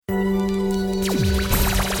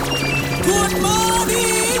Good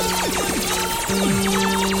morning.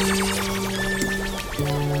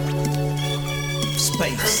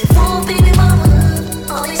 Space. Oh, baby mama,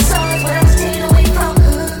 all these songs where I was taken away from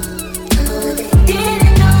her. They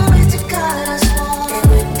didn't know it's the God I swore. That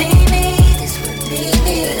would be me, this would be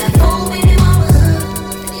me. That oh, baby mama,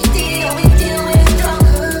 you did all we deal with from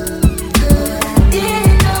her. I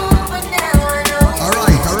didn't know, but now I know.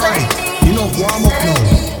 Alright. You know, warm up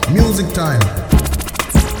now. Music time.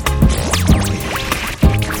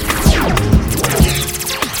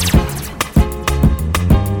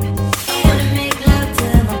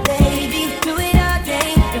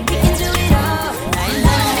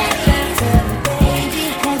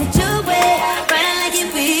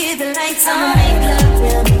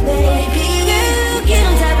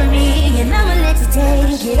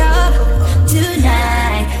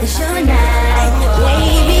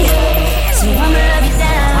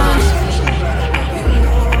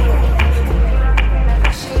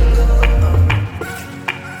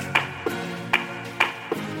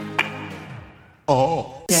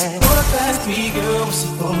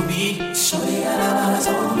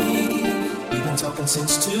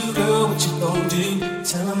 Since 2, girl, what you gon' do?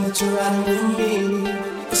 Tell them that you're riding with me.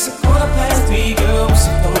 It's 3:15, girl, what's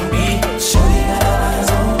it gon' be? Shorty got her eyes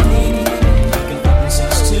on me. You've been fucking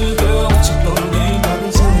since 2, girl, what you gon' do? I've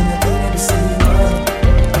been telling nothing that they see,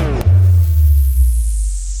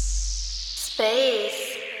 Space,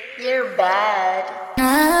 you're bad.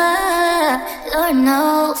 Lord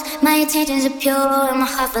knows my intentions are pure and my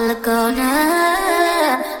heart full of gold.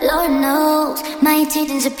 Lord knows my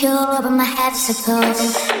intentions are pure but my habits are cold.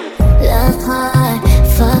 Love hard,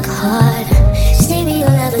 fuck hard. Serial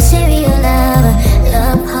lover, serial lover.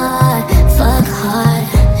 Love hard, fuck hard.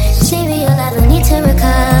 Serial lover, need to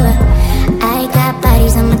recover. I got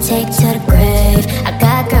bodies I'ma take to the grave. I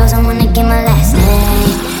got girls I wanna give my last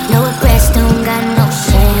name. No regrets, don't got no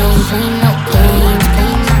shame. Play no games,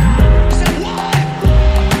 play no.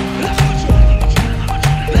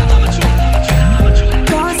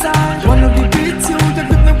 Cause I wanna be with you. You give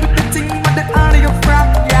me with the thing, but then all of your crap,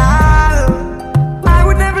 yeah. I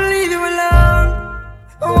would never leave you alone.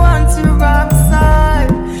 I want you by my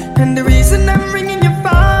side. And the reason I'm ringing your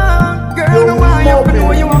phone, girl, I want you to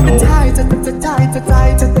know you want me tight,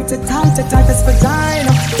 tight, as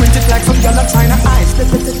vagina. Print it like some girl I'm trying to ice.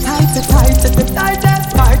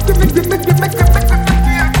 Tight, give me.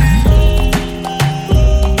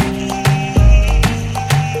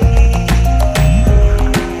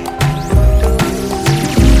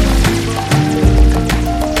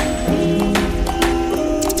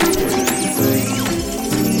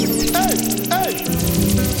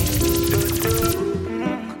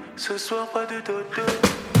 Ce soir pas de dodo.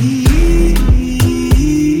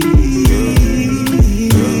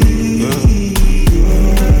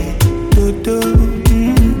 Dodo,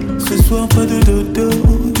 ce soir pas de dodo.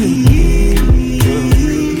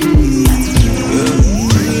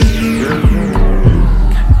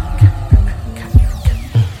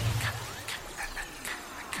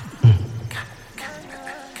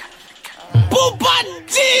 Pumpan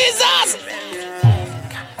Jesus!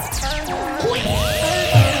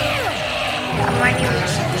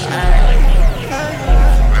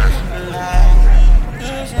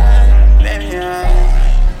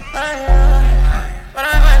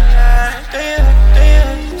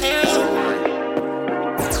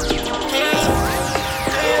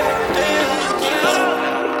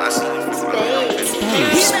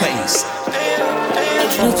 Space.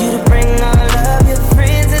 Need you to bring all of your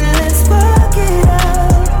friends and let's fuck it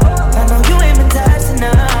up. I know you ain't been touched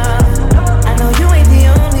enough. I know you ain't the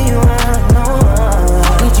only one. No.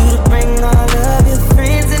 Need you to bring all of your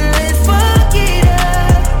friends and let's fuck it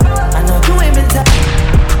up. I know you ain't been touched.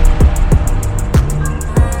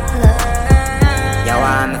 Yo,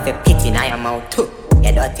 I'm if you pity now your mouth too.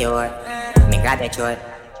 You dirty word. Me grab your throat.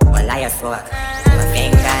 Well, I just walk. My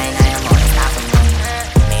finger in your mouth. Stop a mouth.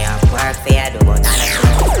 Me up work for you, do but I'm not sure.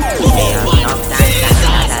 Me up enough time,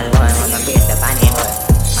 not alone. I'm a base of an neighbor.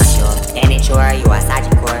 My show, any chore, you a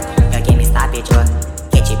sergeant core. You give me stop it, chore.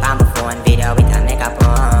 Catch it on my phone, video with a makeup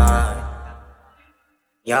on.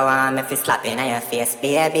 Yo, I'm if you slapping on your face.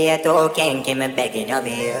 Baby, you too kinky, me begging you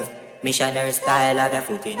behave. Missionary style of your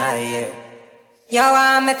foot in your ear. Yo,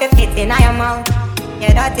 I'm if you fit in your mouth.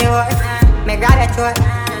 You dirty word. Me grab your throat.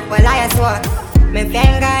 Well, I swore. Me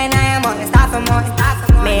finger in your mouth. Stop for more.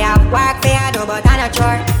 Me have work for you, do but I'm not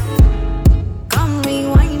sure. Come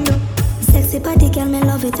rewind up. Sexy body girl, me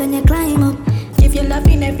love it when you climb up. If you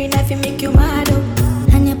loving every night, you make you mad up.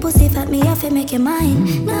 And your pussy fat me, I feel make you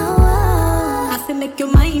mine. Now I feel make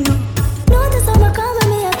you mine up. Notice how I cover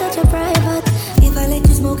me, I touch your private.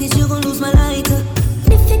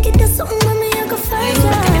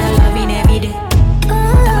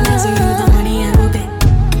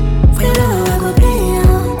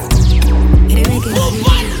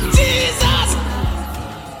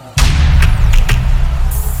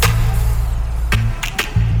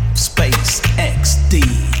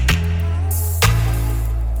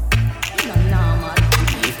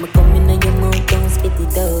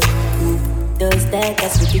 like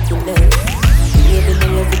that's ridiculous. Baby, me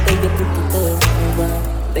love it when you put it over.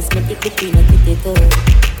 Best me take the queen and take it over.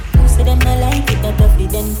 Say them I like it, not coffee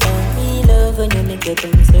them for me love when you make your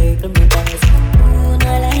tongue circle me past. Oh,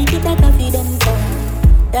 no like it, that coffee them for.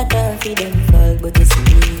 That coffee them fall, but you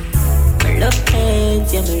see, my love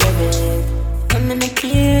heads, yeah, me love it. I'm in the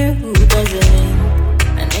clear, who doesn't?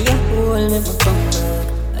 And now you hold me for come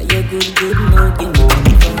back. Are you good, no, give me one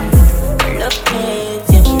phone. My love heads,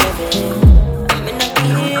 yeah, me love it. I'm in the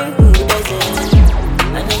clear, who doesn't?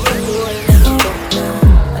 And now you hold me for come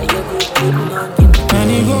back. Are you good, no, give me one phone. And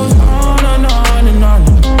it goes on and on and on.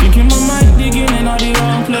 Thinking my mind digging in all the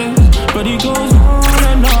wrong place. But it goes on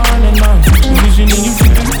and on and on. Vision in your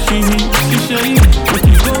face, she say. But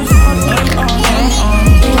it goes on and on and on.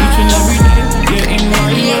 Each and every day, getting my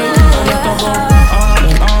way. I let her go on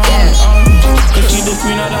and on and on. Cause she the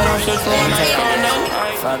queen of that I said for all night.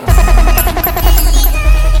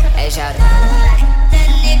 Hey, shout it.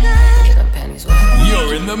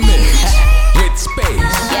 You're in the mix with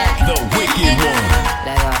Space, the wicked one.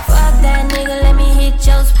 Fuck that nigga, let me hit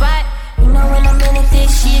your spot. You know when I'm in it,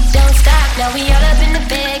 this shit don't stop. Now we all up in the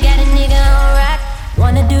bed, got a nigga on rock.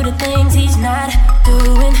 Wanna do the things he's not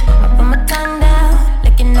doing. I put my tongue down,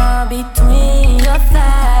 licking all between your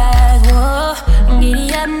thighs. Whoa,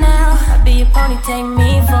 giddy up now. I'll be your pony, take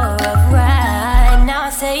me for a ride. Now I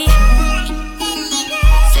say,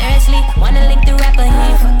 seriously, wanna lick the rapper, he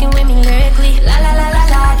ain't fucking with me lyrically. La la la la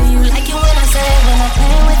la, do you like it when I say when I'm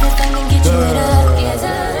playing with this thing and get you lit up? Yes,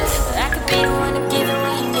 I could be the one to give it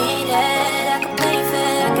when you need it. I could play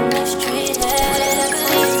fair, I could mistreat it. I could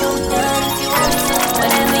leave you done if you want it.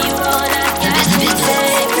 Whatever you want, I got you.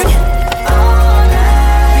 Take all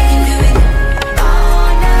night, we can do it. All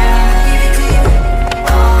night, give it to you.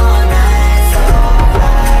 All night, so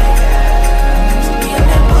right, girl. Give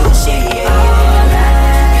me bullshit, yeah. All night,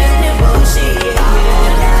 give me bullshit, yeah.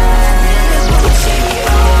 All night, give me bullshit,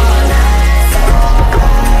 yeah. All night, so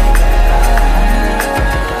right, girl.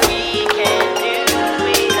 We can do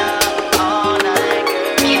it all night, girl.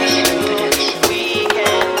 We can do it all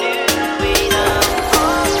night, girl. We can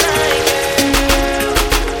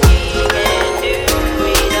do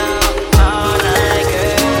it all night,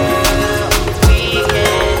 girl. We can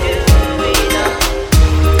do it all.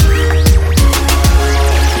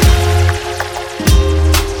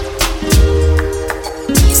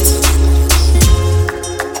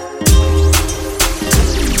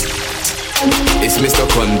 It's Mr.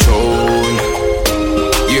 Control,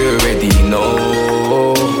 you already know.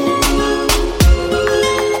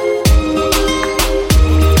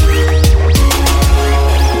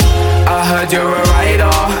 I heard you're a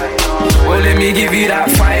rider, well let me give you that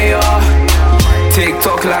fire.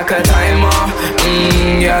 TikTok like a timer,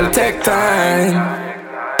 yeah, I'll take time.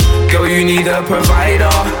 Girl, you need a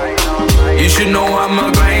provider, you should know I'm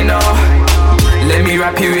a grinder. Let me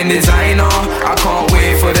wrap you in designer, I can't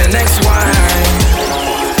wait for the next one.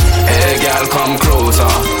 Hey girl, come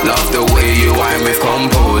closer, love the way you whine with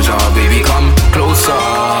composure. Baby, come closer,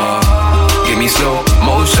 give me slow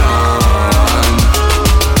motion.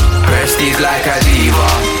 Prestige like a diva,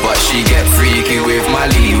 but she get freaky with my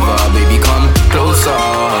lever. Baby, come closer,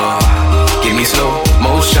 give me slow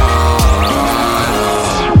motion.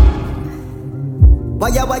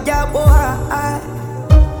 Waya boy,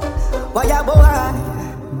 waya boy,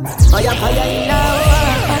 waya now.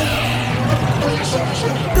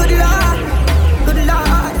 Good Lord, good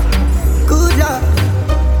Lord, good Lord,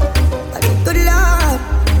 good Lord,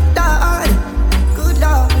 Lord, good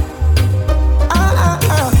Lord.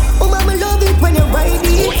 Oh mama love it when you ride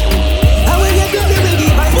it. How will you do me with the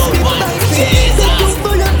bicycle? The book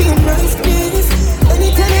full of being nice, please.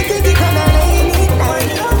 Anytime I take it and I ride it,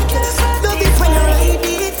 love it when you ride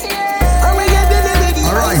it. How will you do me with the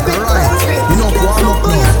bicycle? Alright, you know warm up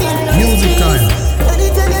now. Music time.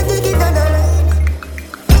 Anytime I take it and I ride it.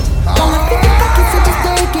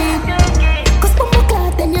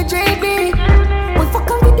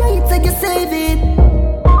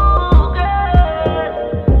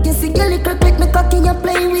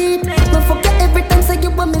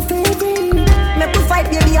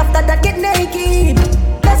 After that get naked.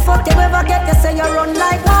 Let's fuck you ever get. You say you run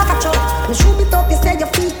like walker truck. You shoot it up, you say your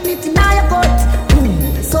feet meet in your gut.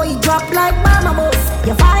 So you drop like mama bus.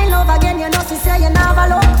 You fall in love again, you know she say you never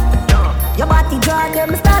look. Your body draw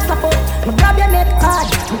them start slap up. You grab your neck hard,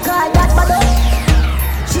 you call that bad up.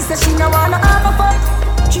 She said she no wanna have a fuck.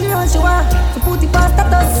 She knows she want to put it past the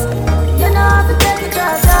dust. You know how to take it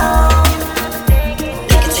just down.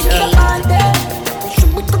 She the all day. She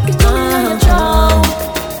be cooking to me on your jaw.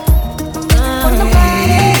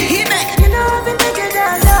 You know I've been thinking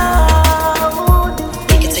that loud.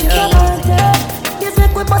 You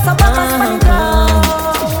bust a back and spin down.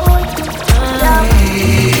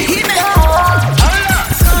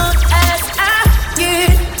 Soon as I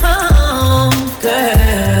get home,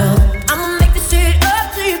 girl, I'ma make this shit up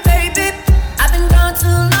to you, baby. I've been gone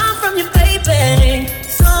too long from you, baby.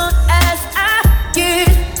 Soon as I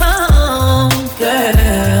get home,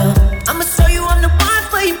 girl, I'ma show you I'm the one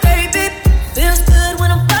for you, baby. Feels good when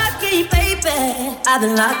I'm fucking you, baby. I've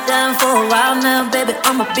been locked down for a while now, baby.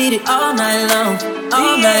 I'ma beat it all night long,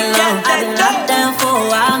 all night long. I've been locked down for a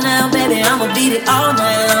while now, baby. I'ma beat it all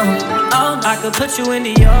night long. I could put you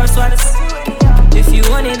into your sweaters. If you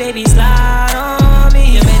want it, baby, slide on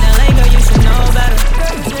me. You made a Lego, you should know better.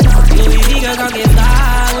 Louis V, girl, gon' get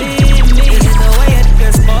fly with me. This is the way a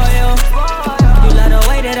nigga spoil. You love the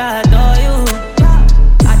way that I adore you.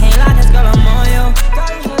 I can't lie, this girl, I'm on you.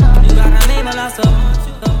 You got a name, but I still want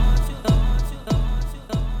you.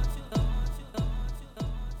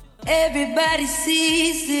 Everybody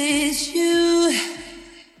sees it's you.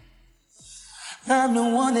 I'm the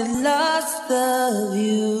one that lost the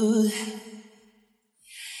view.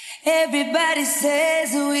 Everybody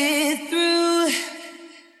says we're through.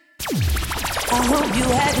 I hope you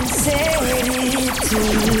haven't said it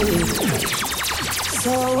too.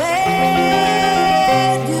 So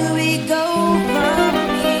where do we go from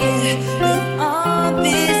here with all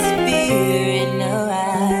this fear in our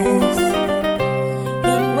eyes?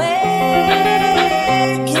 And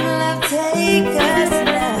where can love take us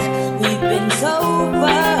now? We've been so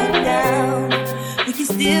far down, we can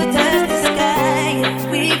still touch the sky if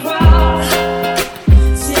we crawl.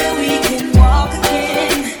 Till we can walk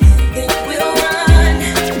again, then we'll run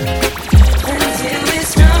until we're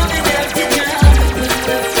strong enough to jump with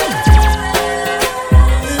the fly.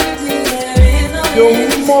 Until there is no You're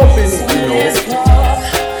so let's walk.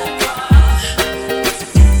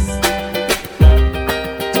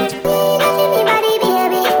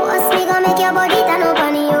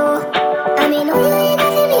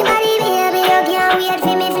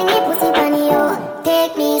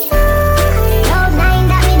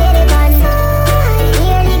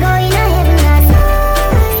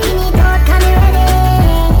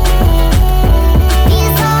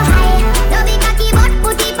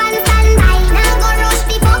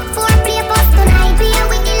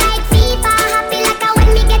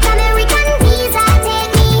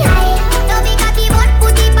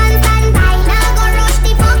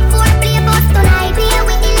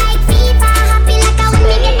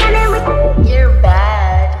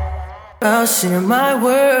 I'll share my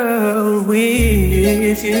world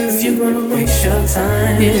with you. If you're gonna waste your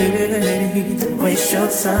time, yeah, waste your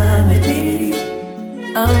time with me.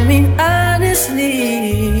 I mean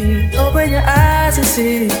honestly, open your eyes and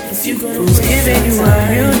see. If you're gonna who's giving you what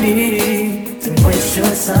you need, then waste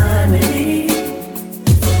your time with me.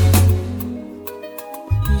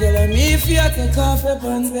 Girl, me if you take off your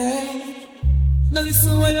pants there. Now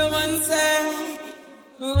listen what your man say.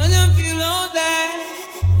 When you feel out there,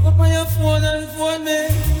 up on your phone and phone me.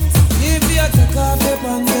 If you take off your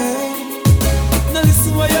pants there. Now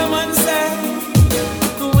listen what your man say.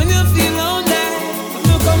 When you feel out there,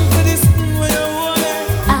 you come to this thing where you want it.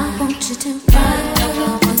 I want you to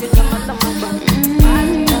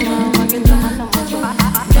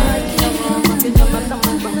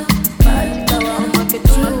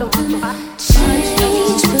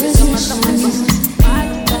change positions.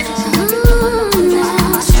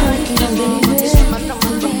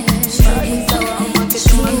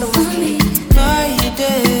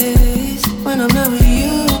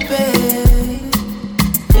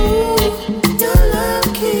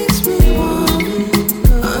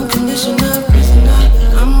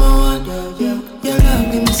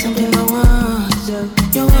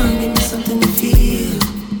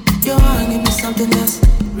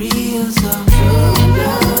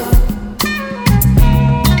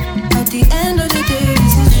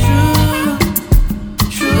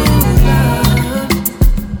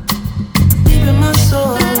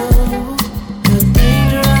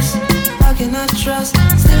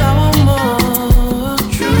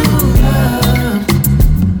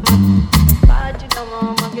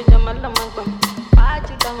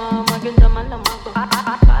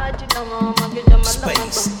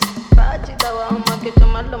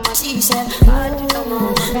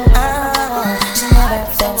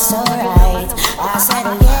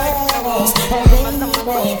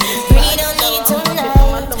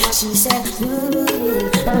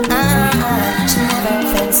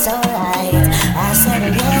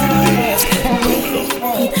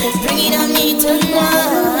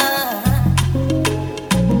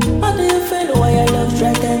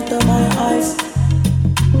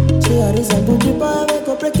 are the same put you power, we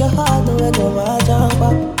go break your heart, no we go my jump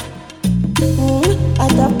back. I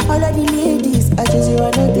got all of the ladies, I choose you, I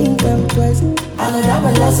don't think them twice. I know that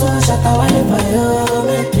my last one shot, I want it for you.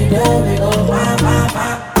 Make you there, we go pa pa pa.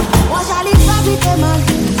 What shall it be with them, man?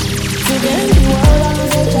 Today the world, I know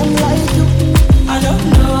say them like you. I don't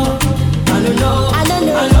know, I don't know, I don't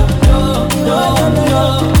know, I don't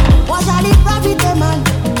know. What shall it be with them, man?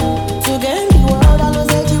 Today the world, I know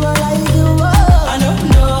say you are like you. I don't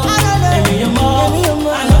know, I don't know. Give me your more, give me your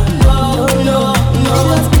more. I don't know, no, no.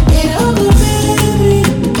 It all go baby,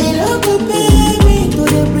 it all go baby. Do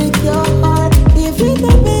they break your heart? If it's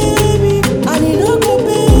a baby, and it all go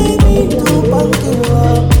baby. Do punk you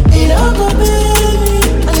up. It all go baby,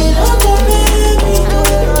 and it all go baby. Do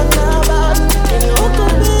they run about? It all go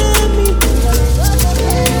baby.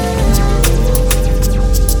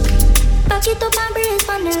 Back it up and brace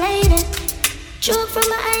from the lady. Choke from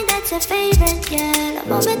my eye, that's your favorite, yeah. The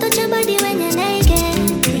moment touch your body when you're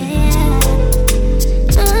naked, yeah.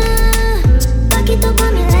 Back it up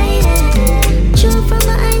on me lady. Choke from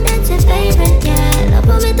my eye, that's your favorite, yeah. The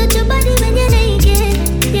moment touch your body when you're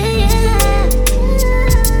naked, yeah.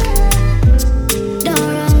 Don't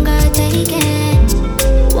run, girl, take it.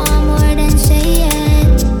 Want more than say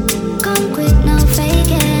it. Come quick, no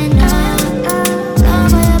faking, no.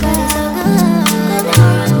 Love your body so good. Don't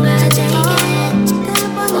run, girl, take it.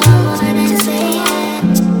 Want more than say it.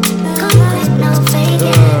 Come quick, no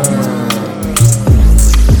faking, no.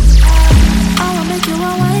 I wanna make you a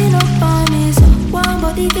wine up on me, so one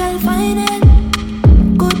body girl find it.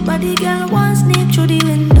 Good body girl want sneak through the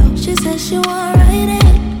window. She says she want ride it.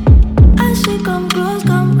 As she come close,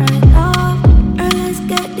 come right off. Her legs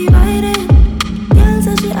get divided. Girl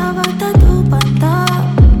says she have a tattoo on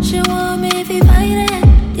top. She want me if you find it.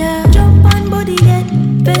 Yeah, jump on body get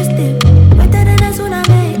festive. Better than a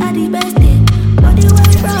tsunami, I the best thing. Body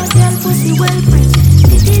well broad, girl pussy well print.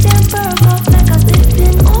 Titty them perk up like a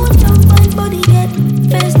stiffin'. Oh, jump on body get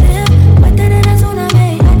festive. Better than a tsunami,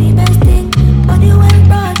 I the best thing. Body well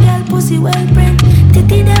broad, girl pussy well print.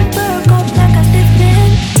 Titty them perk up like a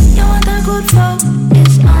stiffin'. You want a good fuck?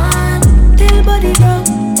 It's on. Till body broke,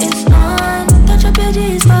 it's on. Touch up your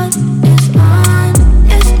G-spot, it's on.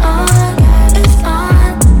 It's on, it's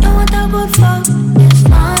on. You want a good fuck? It's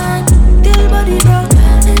on. Till body broke,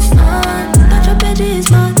 it's on. Touch up your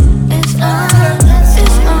G-spot, it's on.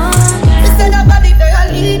 It's on. Listen up, body, they're a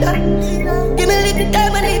leader. Give me a little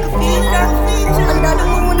time and I can feel that. Under the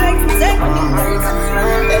moon, like some seconds.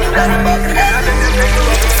 Anybody but me,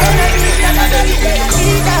 send a leader, body, they're a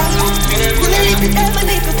leader. Give me a little time and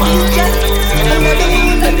I can feel that. Under the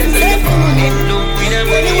moon, like some seconds.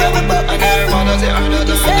 Anywhere we pop it up.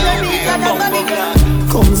 Send a leader, body,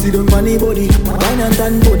 they're Come see them funny body, wine and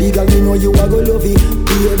tan body, girl, me know you a go love it.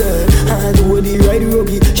 Baby, I do the right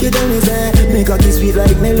ruggy. She tell me say, make her kiss sweet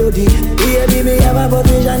like melody. Baby, me have a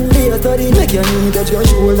potential for your study. Make your knee touch your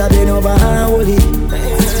shoulder, bend over and hold it.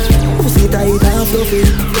 Pussy tight and fluffy,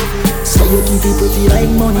 so you keep it pretty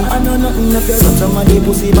like money. I know nothing if you got somebody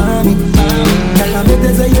pussy mommy. Girl, I bet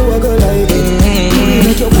they say you a go like it.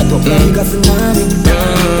 Make you wet up like a tsunami.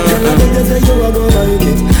 Girl, I bet they say you a go like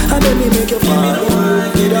it. And then me make you fall.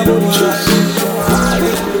 Need a body shot.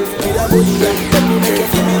 Need a body shot. Let me make you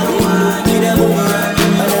fall. Need a body shot.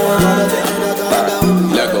 I know I'm gonna take it.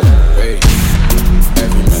 Let go, hey.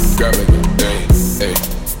 Every man grab again, hey, hey.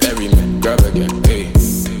 Every man grab again, hey.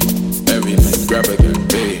 Every man grab again,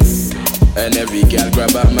 hey. And every girl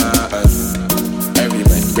grab a man. Every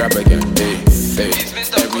man grab again, hey, hey.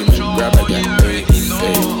 Every man grab again, hey,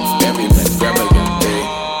 hey. Every man grab again, hey,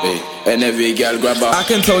 hey. And every girl grab a. I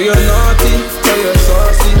can tell you're naughty, tell you're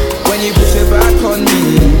saucy when you push it back on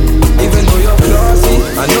me. Even though you're classy,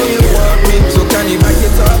 I know you want me, so can you back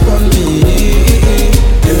it up on me?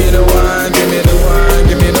 Give me the wine, give me the wine,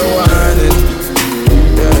 give me the wine, and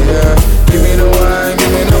yeah, yeah. Give me the wine, give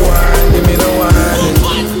me the wine, give me the wine.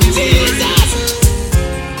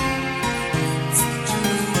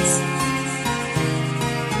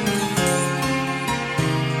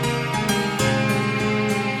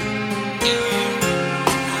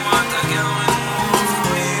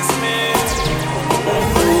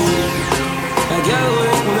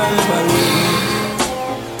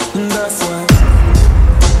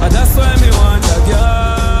 That's why me want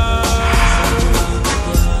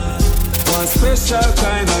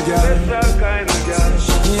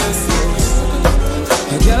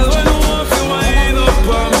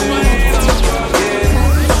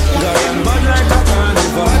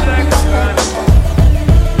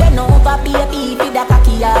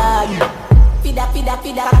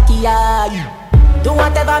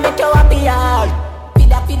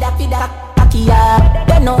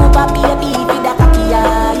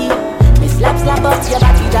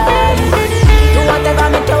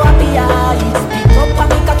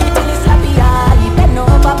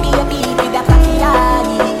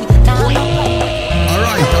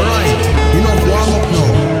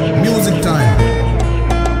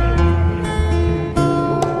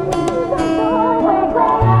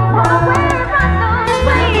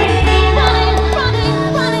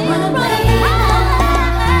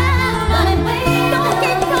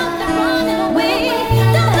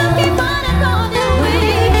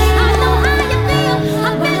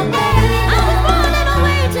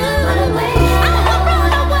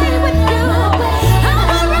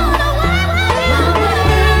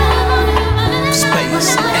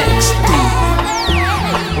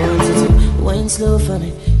slow for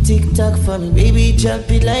me, tick tock for me, baby, drop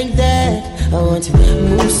it like that. I want to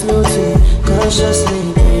move slow too,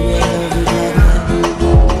 consciously, baby, I love it like that.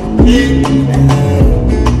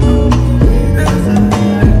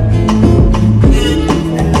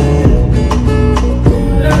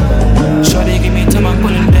 Shawty, give me time, I'm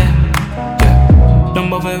pulling back. Yeah, don't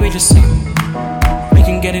bother with yourself. We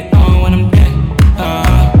can get it on when I'm dead.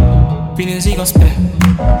 Feelings he gon' spare.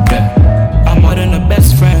 Yeah. I'm more than a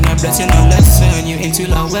best friend. I'm blessing a lesson. You into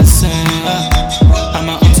La Wesson.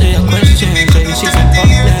 I'ma answer your question. Baby, she's a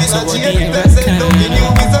problem. So what do you reckon?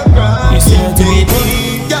 You said to me,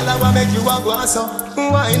 girl, I wanna make you a go so.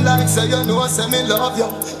 Wine like say you know, say me love you.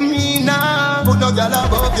 Me nah, but no girl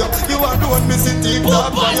above you. You are doing me see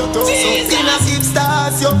TikTok for your torso. In a hip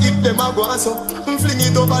stars, you hit them a go so. Fling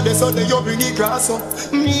it over the sun, then you bring it grass so.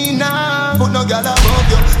 Me nah, but no girl above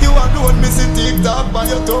you. You are doing me see TikTok for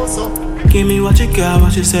your torso. Give me what you got,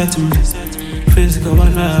 what you said to me. Physical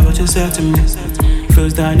one love, what you said to me.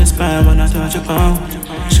 Feels down your spine when I touch your palm.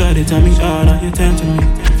 Shawty tell me all that you tend to me.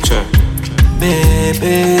 Sure.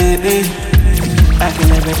 Baby, I can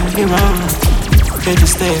never do you wrong. Can't you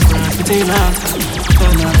stay for us for too long?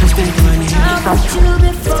 Don't know to stay when you need I'll put you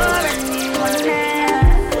before anyone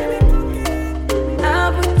else.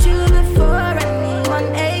 I'll put you before anyone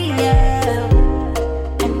else.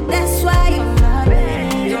 And that's why you're my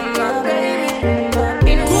baby. You're my baby.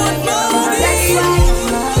 That's why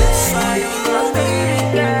you're my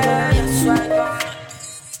baby. That's why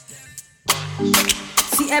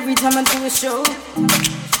See, every time I do a show,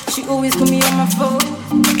 she always call me on my phone.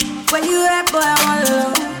 Where you at, boy, I'm on the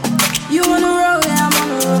road. You on the road, yeah, I'm on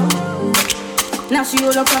the road. Now she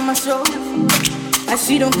all up on my show, and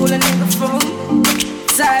she don't call a nigga phone.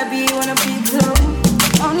 Side B wanna be close.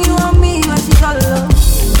 Only want me when she call low.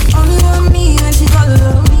 Only want me when she call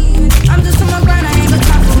low. I'm just on my grind, I ain't got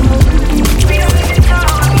time for more. We don't need to talk,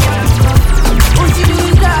 I'm on the phone. All she do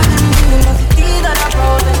is drive, and I'm doing nothing. See that I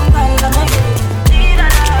roll, and I'm kind of like it. See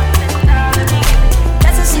that I up and down, and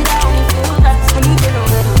that's a shit I only feel. That's when you get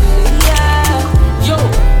over the way, yeah. Yo,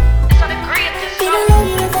 it's on the great. People love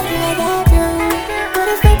you and something like that too.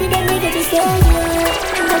 What a fact that nigga just say you.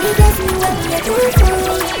 How you bless me when you're too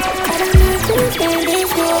full. I don't need to stand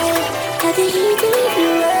this way. I can eat to if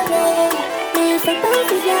you were there. Man, fuck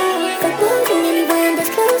both of y'all. Fuck both of anyone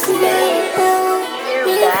that's close to you.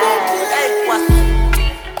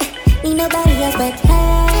 Need nobody else but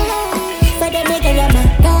her. For that nigga, you're my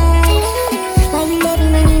guy. Why you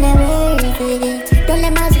loving when you never worth it? Don't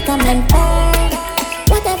let music come and burn.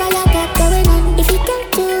 Whatever you got going on, if you got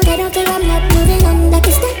to, they don't care, I'm not moving on like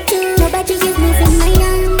a statue. Nobody gives me from my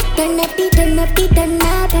own. Turn up the, turn up the,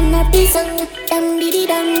 turn up the song. Dum diddy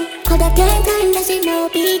dum. Call up 10 times, I say no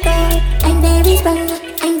because I'm very strong,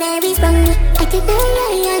 I'm very strong. I can tell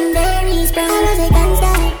I'm very strong. I was a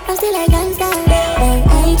gangster, I'm still a gangster. But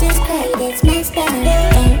I just cried, it's messed up.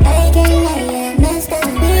 And I can lie, I'm messed up.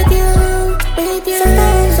 With you,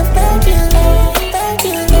 sometimes I fuck you, fuck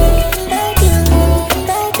you, fuck you,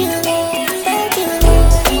 fuck you, fuck you, fuck you,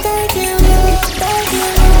 fuck you.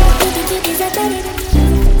 You think you deserve better than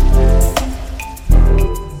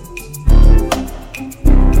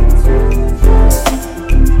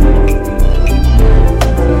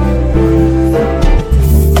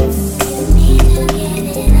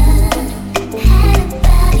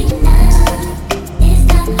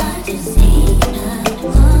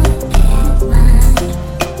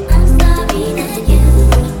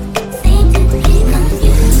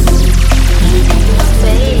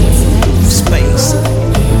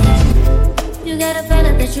you got a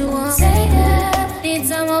fella that you want. Say that. Need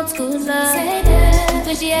some old school love. Say that.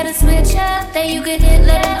 Wish you had a switch up that you could hit,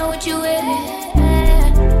 let her know what you with.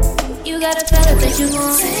 You got a fella that you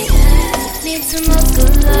want. Say that. Need some old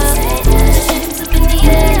school love. Say that. Hands up in the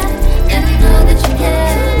air, let her know that you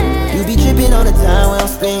care. You be tripping all the time when I'm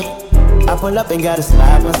spent. I pull up and gotta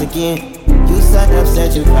slide once again. You suck up,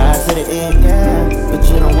 said you ride to the end, yeah. But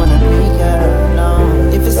you don't wanna be here, no.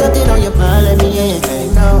 If it's something on your mind, let me in.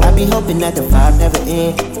 No, I be hoping that the vibe never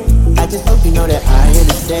end. I just hope you know that I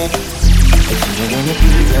understand. But you don't wanna be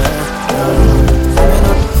here, no.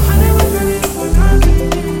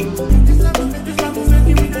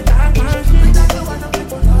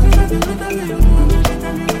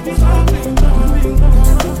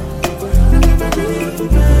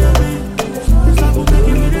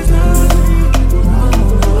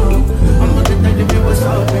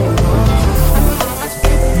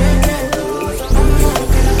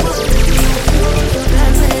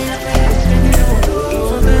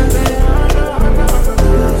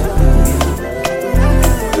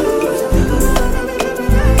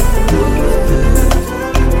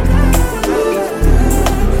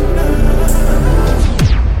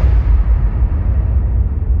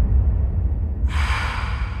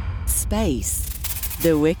 Space,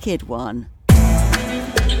 the wicked one.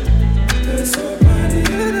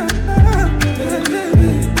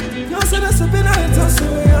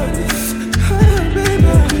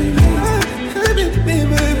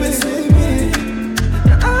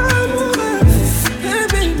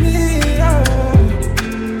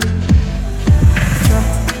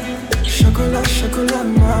 Chocolat,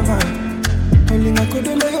 mama. Only I could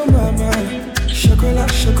know your mama.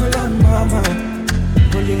 Chocolat, mama.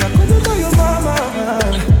 Only I could know your mama.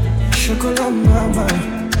 Chocolat, mama.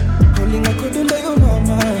 Only I could know your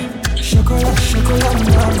mama. Chocolat,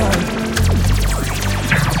 mama.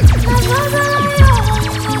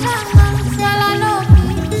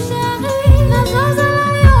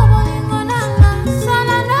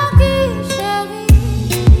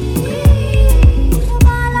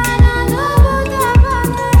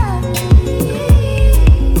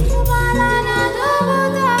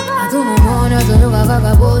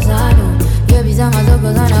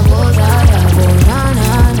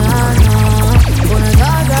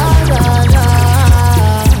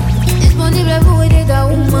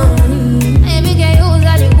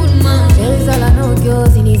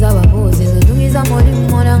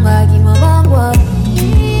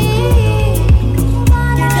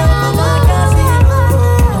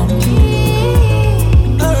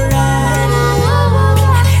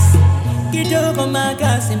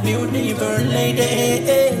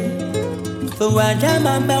 For what I'm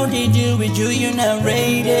about to do with you, you're not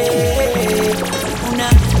ready. Una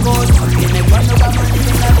cosa, dime cuándo vamos a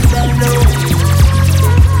liberar la vida loca.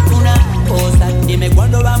 Una cosa, dime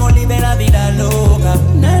cuándo vamos a liberar la vida loca.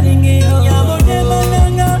 Naringueo, llamo de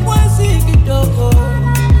mananga, pues kitoko.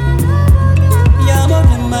 Llamo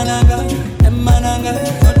de mananga, no de mananga.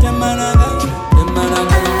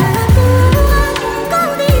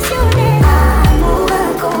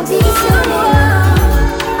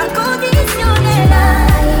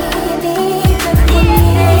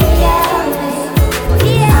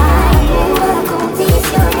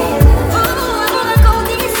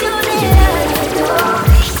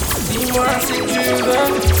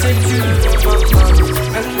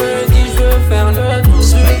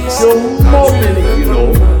 So moment, you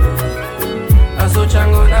know. Tu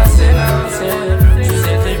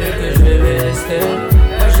sais très bien que je vais rester.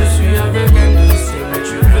 Moi je suis avec un dossier, mais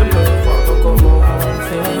tu veux me voir, donc comment on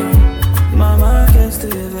fait? Maman, qu'est-ce que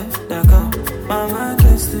tu veux? D'accord. Maman,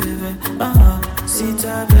 qu'est-ce que tu veux? Si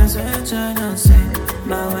t'as besoin, je n'en sais.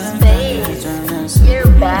 Maman, je n'en sais. You're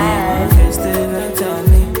bad. Maman, qu'est-ce que tu veux? Tell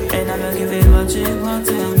me. And I'ma give it what you want,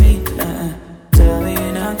 tell me. Tell me,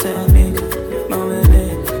 now tell me. Mama,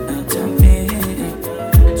 baby, now tell me.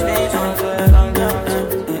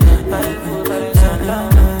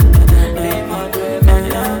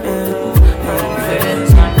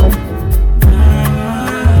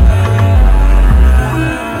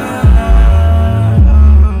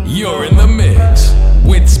 You're in the mix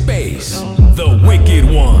with Space, the wicked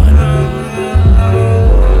one.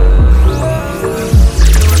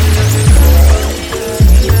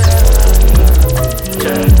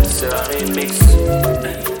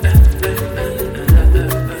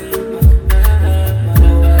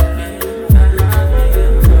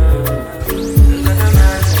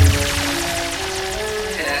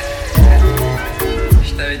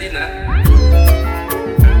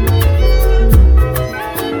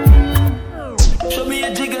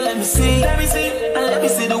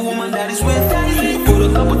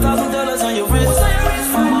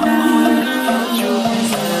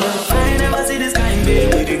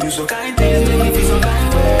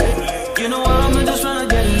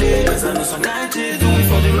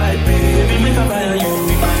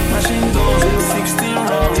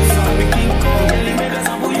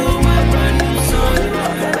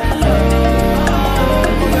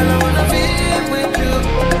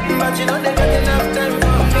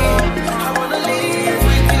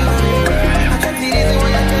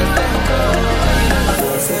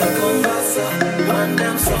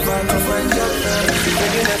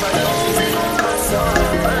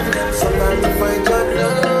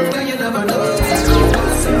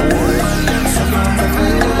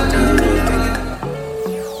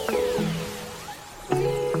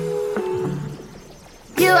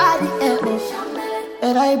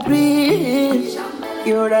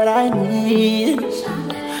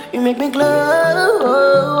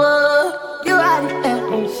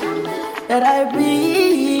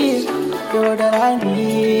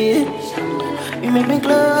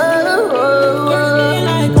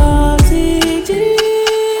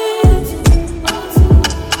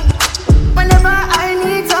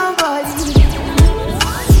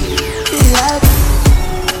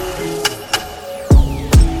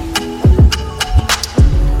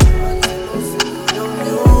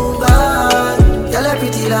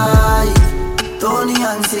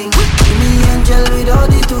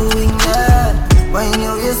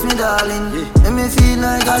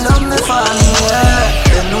 like a love me for me, yeah.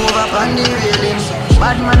 Bend over on the railing.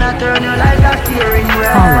 Bad man, I turn you like a steering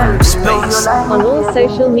wheel. Follow Space on all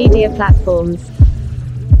social media platforms.